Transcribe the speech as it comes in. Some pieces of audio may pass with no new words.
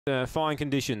fine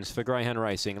conditions for greyhound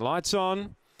racing. Lights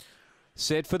on,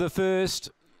 set for the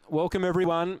first. Welcome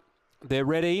everyone. They're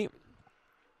ready.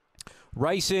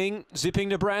 Racing, Zipping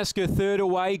Nebraska, third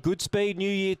away. Good speed, New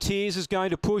Year Tears is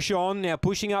going to push on. Now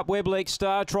pushing up Weblex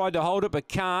Star, tried to hold it but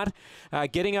can't.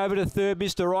 Getting over to third,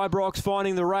 Mr. Ibrox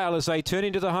finding the rail as they turn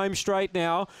into the home straight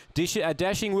now.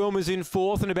 Dashing Wilma's in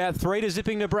fourth and about 3 to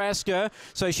Zipping Nebraska.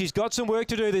 So she's got some work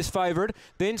to do, this favourite.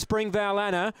 Then Spring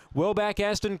Valana, well back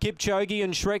Aston Kipchoge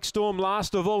and Shrek Storm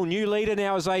last of all. New leader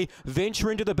now as they venture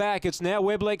into the back. It's now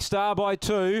Weblex Star by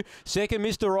 2. Second,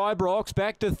 Mr. Ibrox.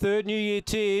 Back to third, New Year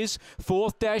Tears.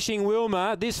 Fourth, Dashing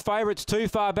Wilma. This favourite's too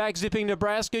far back, Zipping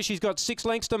Nebraska. She's got 6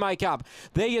 lengths to make up.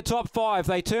 They're your top 5.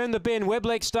 They turn the bend.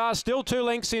 Weblex Star still 2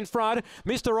 lengths in front.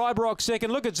 Mr. Ibrox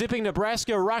second. Look at Zipping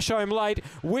Nebraska rush home late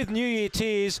with New Year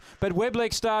Tears. But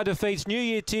Weblex Star defeats New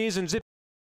Year Tears and Zip.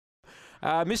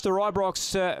 Mr.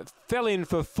 Ibrox fell in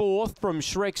for fourth from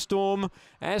Shrek Storm,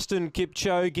 Aston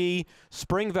Kipchoge,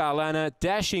 Spring Valana,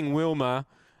 Dashing Wilma.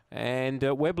 And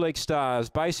Weblex Star's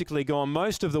basically gone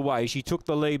most of the way. She took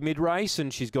the lead mid-race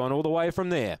and she's gone all the way from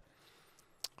there.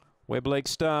 Weblex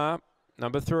Star,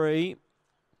 number 3,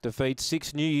 defeats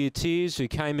 6 New Year Tears, who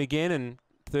came again, and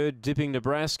third, Zipping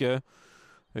Nebraska,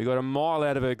 who got a mile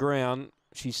out of her ground.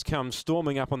 She's come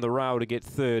storming up on the rail to get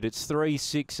third. It's 3,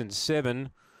 6 and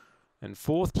 7. And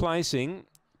fourth placing,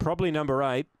 probably number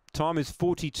 8. Time is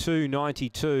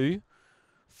 42.92.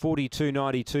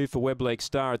 42.92 for Weblex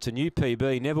Star. It's a new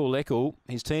PB. Neville Leckel,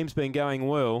 his team's been going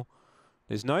well.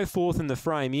 There's no fourth in the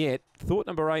frame yet. Thought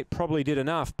number 8 probably did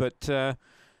enough, but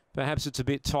perhaps it's a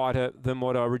bit tighter than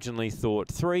what I originally thought.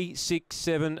 3, 6,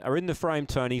 7 are in the frame,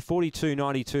 Tony.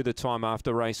 42.92 the time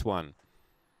after race 1.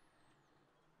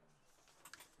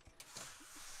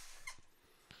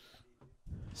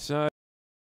 So